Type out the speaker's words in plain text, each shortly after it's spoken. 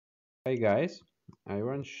Hi guys, I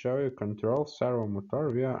want to show you control servo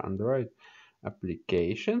motor via Android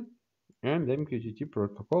application and MQTT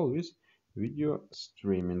protocol with video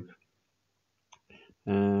streaming.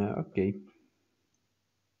 Okay.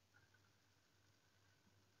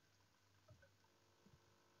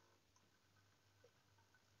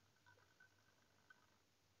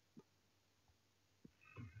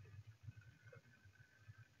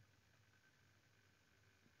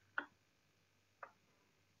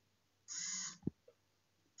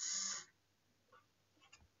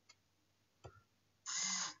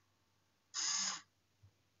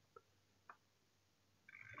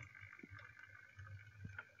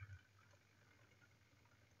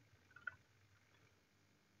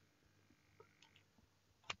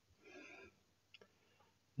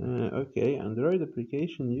 Okay, Android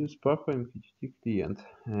application use paho MQTT client.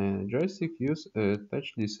 Joystick use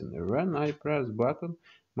touch listener. When I press button,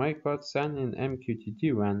 my code send in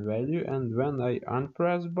MQTT one value, and when I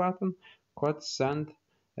unpress button, code send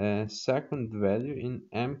second value in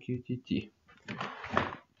MQTT.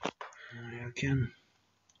 You can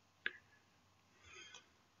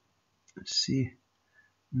see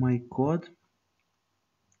my code.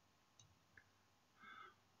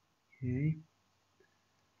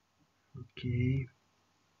 Okay.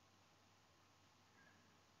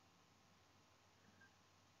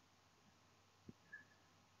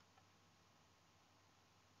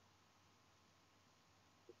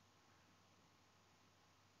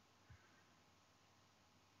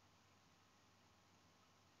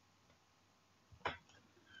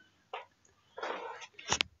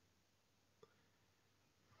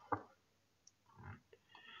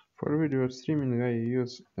 For video streaming, I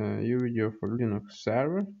use uvideo for Linux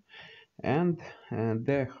server, and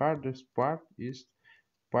the hardest part is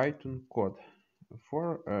Python code.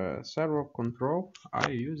 For servo control, I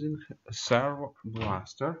using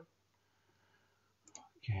servoblaster.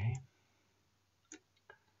 Okay.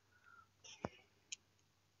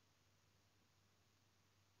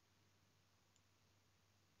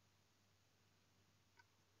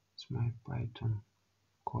 It's my Python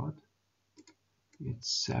code.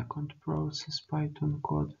 It's second process Python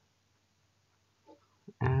code,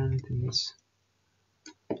 and it's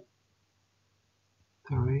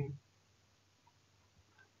three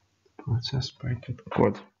process Python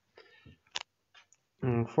code.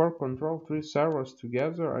 For control three servers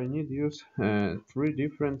together, I need use three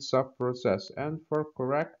different subprocess, and for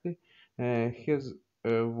correctly his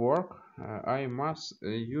work, I must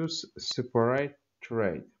use separate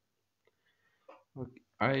thread. Okay.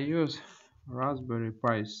 I use Raspberry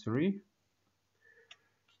Pi 3.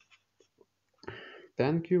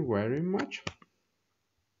 Thank you very much.